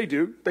scriptures, they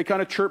do. They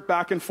kind of chirp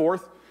back and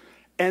forth.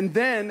 And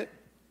then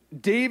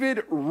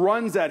David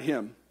runs at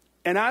him.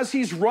 And as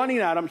he's running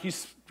at him, he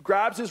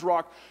grabs his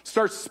rock,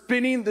 starts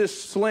spinning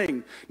this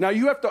sling. Now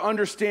you have to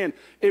understand,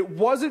 it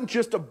wasn't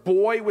just a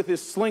boy with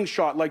his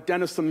slingshot like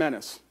Dennis the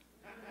Menace.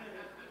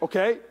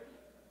 Okay?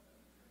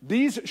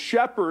 These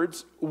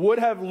shepherds would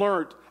have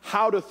learned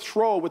how to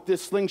throw with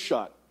this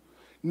slingshot.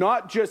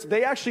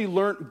 They actually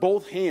learned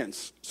both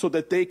hands so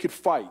that they could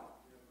fight.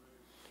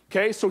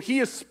 Okay, so he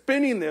is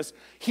spinning this.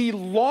 He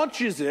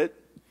launches it,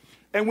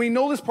 and we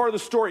know this part of the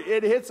story.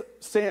 It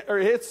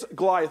hits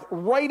Goliath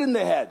right in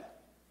the head,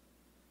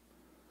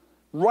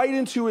 right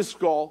into his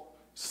skull,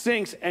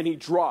 sinks, and he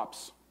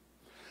drops.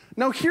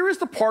 Now, here is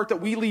the part that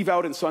we leave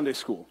out in Sunday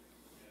school.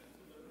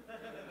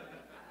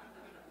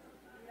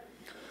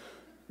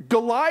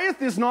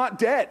 Goliath is not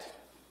dead.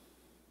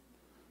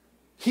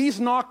 He's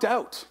knocked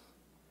out.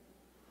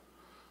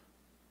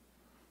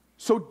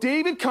 So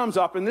David comes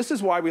up, and this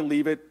is why we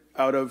leave it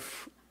out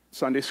of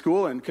Sunday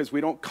school, and because we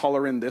don't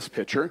color in this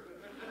picture.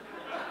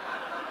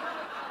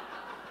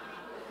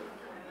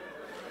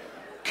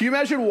 Can you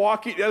imagine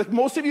walking,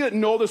 most of you that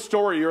know the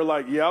story, you're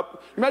like,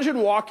 yep. Imagine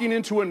walking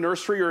into a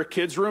nursery or a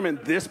kid's room and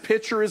this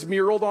picture is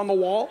muraled on the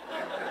wall.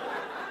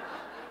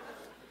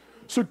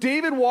 So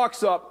David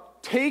walks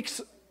up,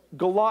 takes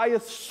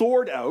Goliath's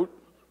sword out.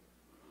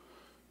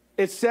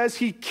 It says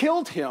he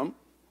killed him,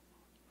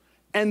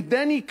 and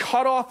then he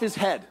cut off his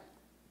head.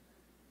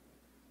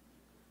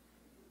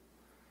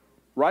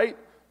 Right?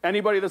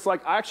 Anybody that's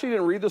like, I actually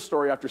didn't read the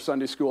story after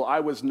Sunday school. I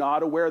was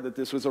not aware that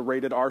this was a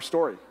rated R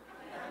story.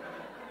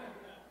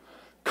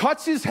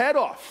 Cuts his head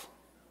off.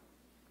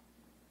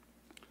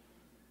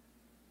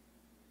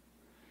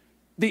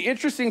 The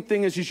interesting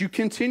thing is, as you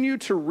continue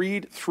to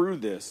read through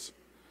this,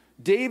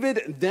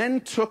 David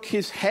then took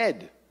his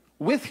head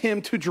with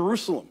him to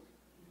Jerusalem.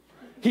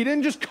 He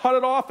didn't just cut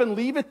it off and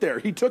leave it there.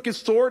 He took his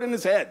sword and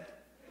his head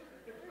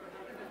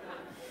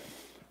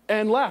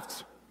and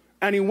left.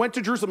 And he went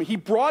to Jerusalem. He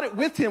brought it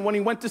with him when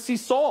he went to see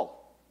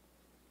Saul.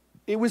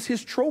 It was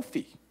his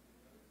trophy.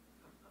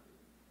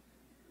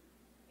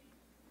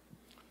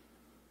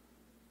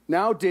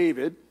 Now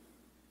David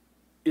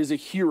is a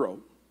hero,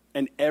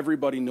 and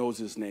everybody knows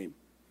his name.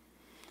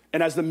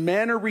 And as the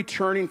men are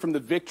returning from the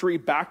victory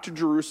back to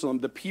Jerusalem,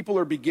 the people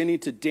are beginning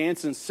to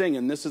dance and sing,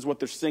 and this is what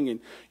they're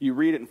singing. You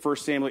read it in 1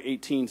 Samuel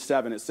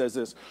 18:7. It says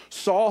this: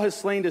 Saul has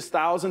slain his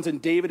thousands,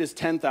 and David his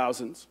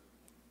 10,000s.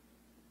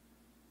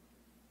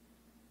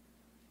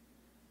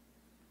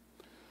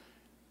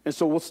 And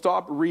so we'll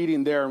stop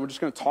reading there, and we're just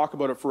going to talk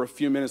about it for a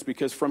few minutes,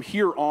 because from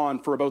here on,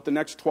 for about the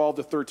next 12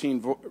 to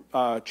 13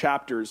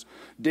 chapters,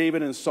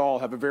 David and Saul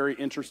have a very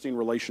interesting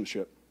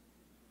relationship.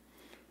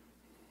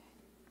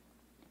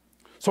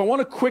 So I want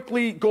to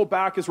quickly go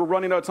back, as we're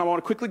running out of time, I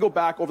want to quickly go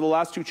back over the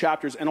last 2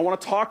 chapters, and I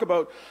want to talk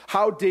about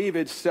how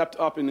David stepped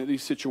up into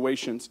these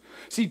situations.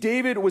 See,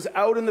 David was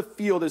out in the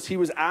field as he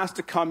was asked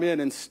to come in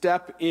and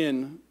step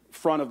in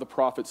front of the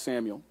prophet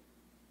Samuel.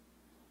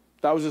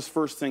 That was his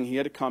first thing. He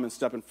had to come and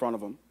step in front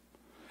of him.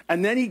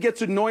 And then he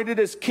gets anointed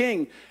as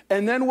king.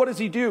 And then what does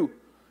he do?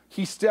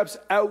 He steps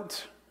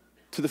out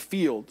to the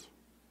field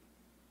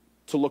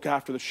to look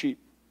after the sheep.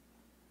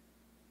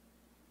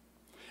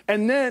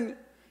 And then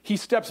he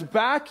steps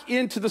back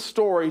into the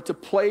story to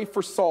play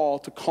for Saul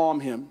to calm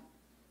him.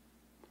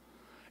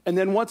 And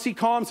then once he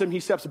calms him, he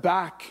steps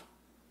back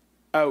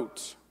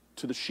out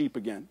to the sheep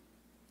again.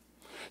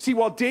 See,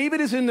 while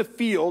David is in the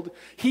field,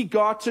 he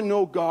got to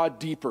know God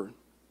deeper.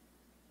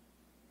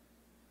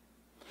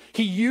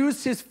 He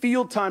used his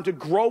field time to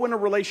grow in a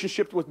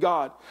relationship with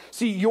God.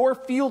 See, your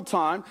field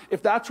time,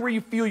 if that's where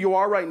you feel you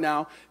are right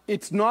now,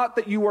 it's not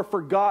that you are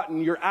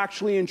forgotten. You're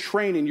actually in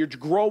training. You're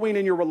growing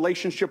in your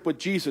relationship with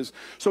Jesus.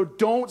 So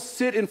don't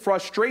sit in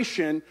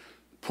frustration.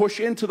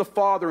 Push into the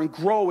Father and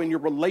grow in your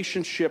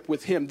relationship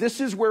with him. This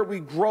is where we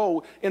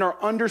grow in our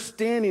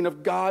understanding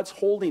of God's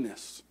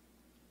holiness.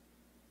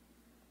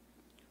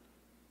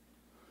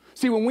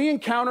 See, when we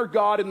encounter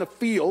God in the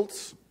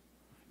fields,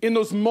 In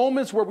those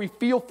moments where we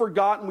feel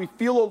forgotten, we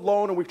feel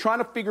alone, and we're trying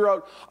to figure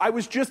out, I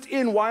was just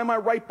in, why am I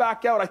right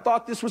back out? I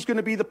thought this was going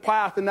to be the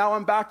path, and now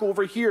I'm back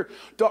over here.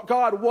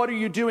 God, what are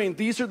you doing?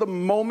 These are the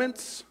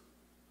moments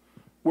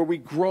where we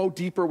grow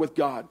deeper with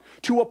God.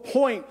 To a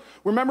point,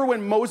 remember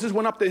when Moses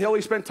went up the hill,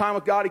 he spent time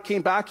with God, he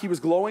came back, he was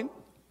glowing?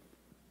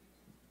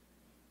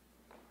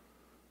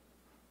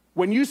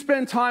 When you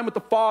spend time with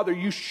the Father,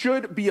 you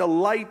should be a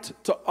light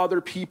to other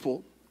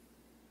people.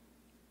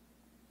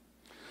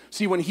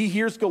 See, when he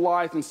hears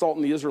Goliath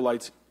insulting the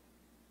Israelites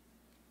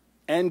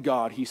and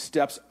God, he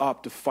steps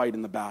up to fight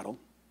in the battle.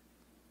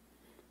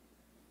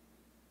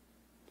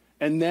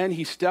 And then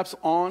he steps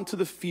onto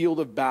the field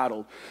of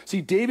battle. See,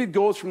 David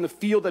goes from the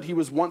field that he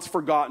was once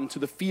forgotten to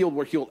the field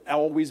where he'll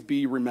always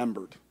be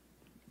remembered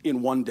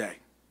in one day.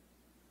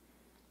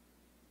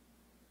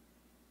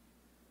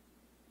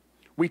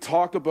 We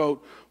talk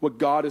about what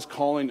God is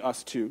calling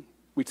us to.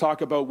 We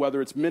talk about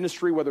whether it's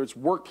ministry, whether it's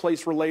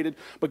workplace related,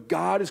 but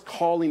God is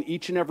calling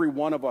each and every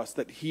one of us,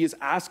 that he is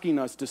asking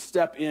us to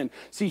step in.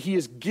 See, he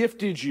has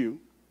gifted you.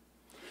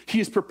 He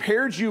has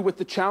prepared you with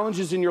the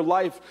challenges in your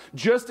life.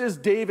 Just as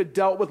David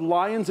dealt with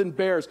lions and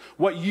bears,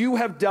 what you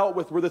have dealt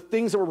with were the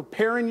things that were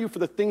preparing you for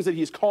the things that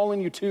he's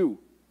calling you to.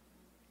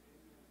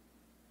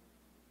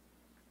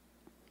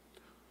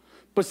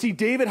 But see,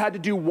 David had to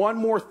do one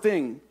more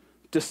thing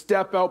to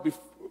step out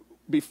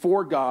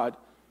before God,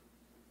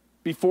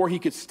 before he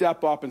could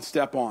step up and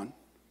step on.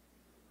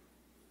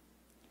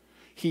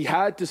 He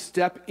had to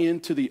step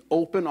into the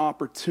open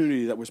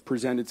opportunity that was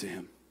presented to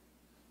him.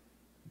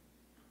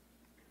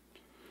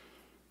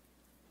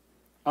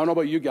 I don't know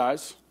about you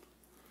guys.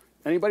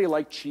 Anybody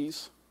like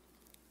cheese?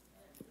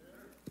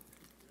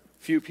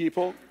 Few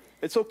people.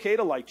 It's okay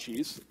to like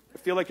cheese. I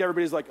feel like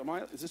everybody's like,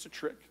 is this a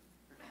trick?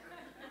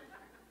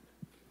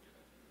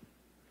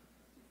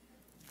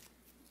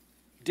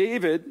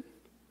 David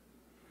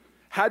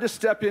had to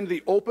step into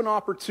the open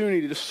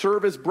opportunity to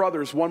serve his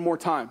brothers one more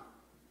time,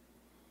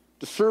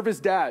 to serve his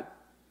dad.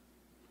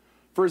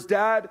 For his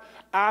dad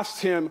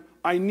asked him,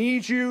 I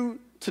need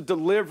you to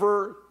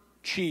deliver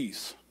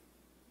cheese.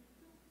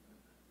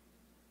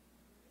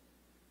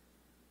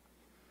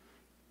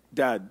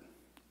 Dad,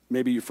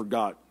 maybe you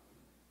forgot,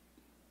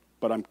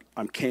 but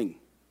I'm king.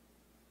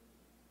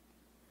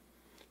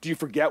 Do you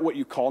forget what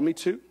you called me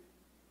to?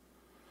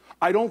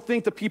 I don't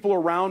think the people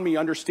around me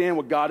understand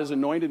what God has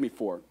anointed me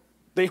for.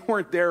 They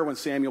weren't there when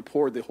Samuel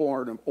poured the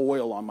horn of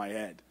oil on my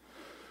head.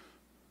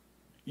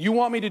 You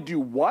want me to do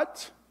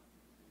what?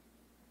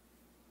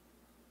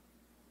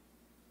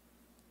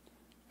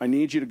 I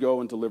need you to go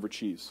and deliver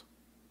cheese.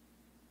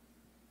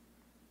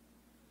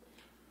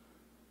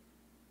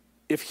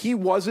 If he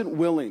wasn't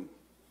willing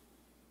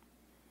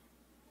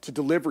to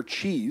deliver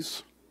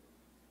cheese,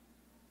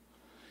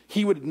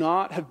 he would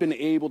not have been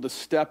able to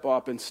step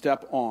up and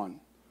step on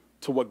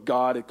to what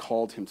God had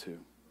called him to.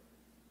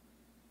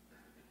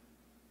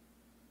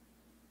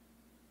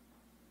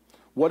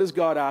 What is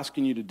God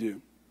asking you to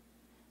do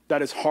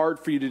that is hard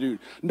for you to do?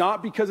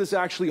 Not because it's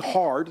actually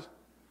hard,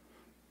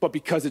 but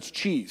because it's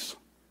cheese.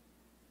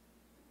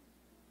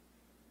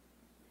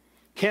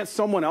 Can't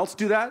someone else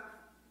do that?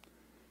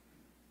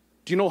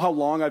 Do you know how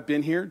long I've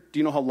been here? Do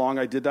you know how long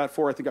I did that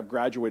for? I think I've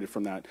graduated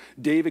from that.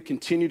 David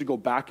continued to go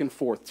back and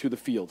forth to the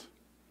field.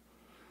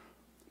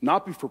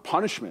 Not for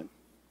punishment,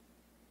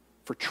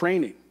 for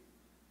training.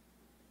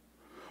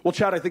 Well,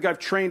 Chad, I think I've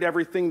trained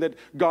everything that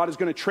God is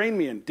going to train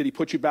me in. Did he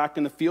put you back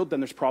in the field? Then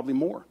there's probably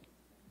more.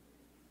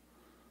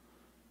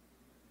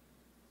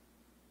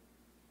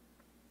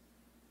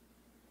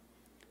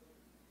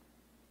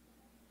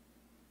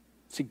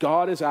 See,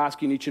 God is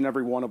asking each and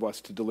every one of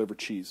us to deliver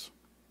cheese.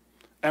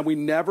 And we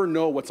never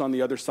know what's on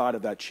the other side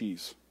of that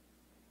cheese.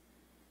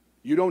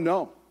 You don't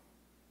know.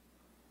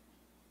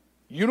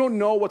 You don't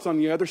know what's on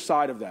the other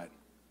side of that.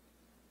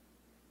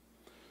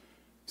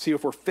 See,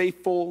 if we're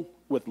faithful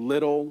with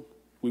little,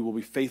 we will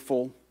be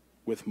faithful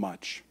with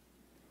much.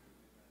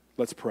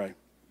 Let's pray.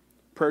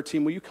 Prayer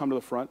team, will you come to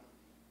the front?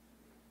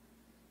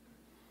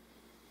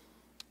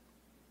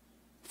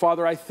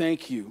 Father, I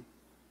thank you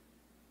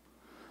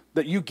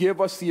that you give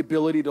us the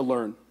ability to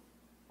learn.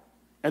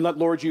 And that,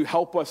 Lord, you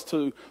help us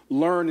to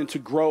learn and to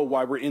grow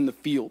while we're in the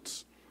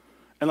fields.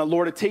 And that,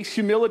 Lord, it takes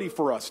humility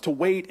for us to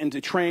wait and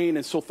to train.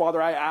 And so, Father,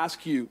 I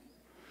ask you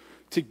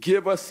to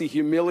give us the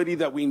humility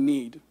that we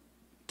need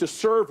to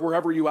serve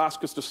wherever you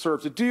ask us to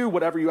serve, to do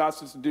whatever you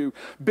ask us to do,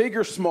 big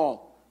or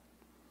small.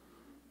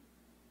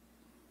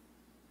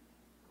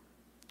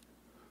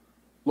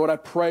 Lord, I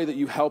pray that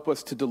you help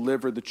us to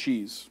deliver the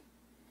cheese.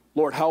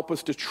 Lord, help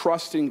us to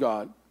trust in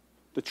God,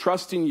 to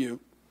trust in you.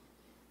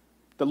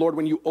 That, Lord,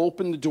 when you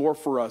open the door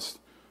for us,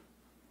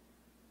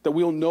 that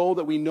we'll know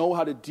that we know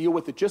how to deal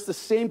with it. Just the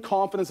same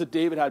confidence that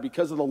David had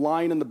because of the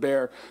lion and the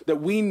bear,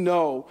 that we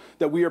know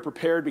that we are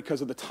prepared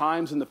because of the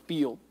times in the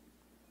field.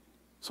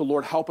 So,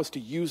 Lord, help us to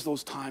use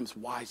those times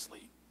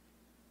wisely.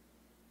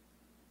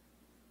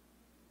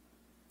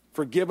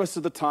 Forgive us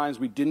of the times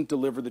we didn't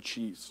deliver the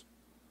cheese.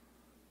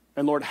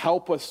 And, Lord,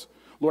 help us.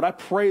 Lord, I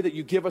pray that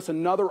you give us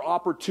another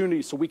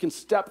opportunity so we can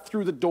step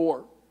through the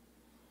door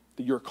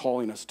that you're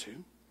calling us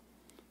to.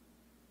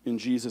 In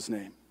Jesus'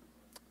 name,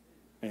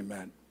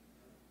 amen.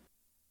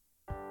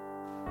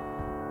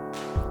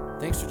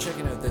 Thanks for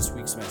checking out this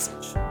week's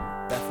message,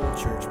 Bethel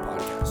Church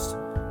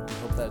Podcast. We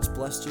hope that it's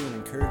blessed you and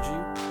encouraged you,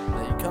 and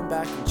that you come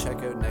back and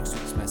check out next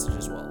week's message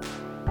as well.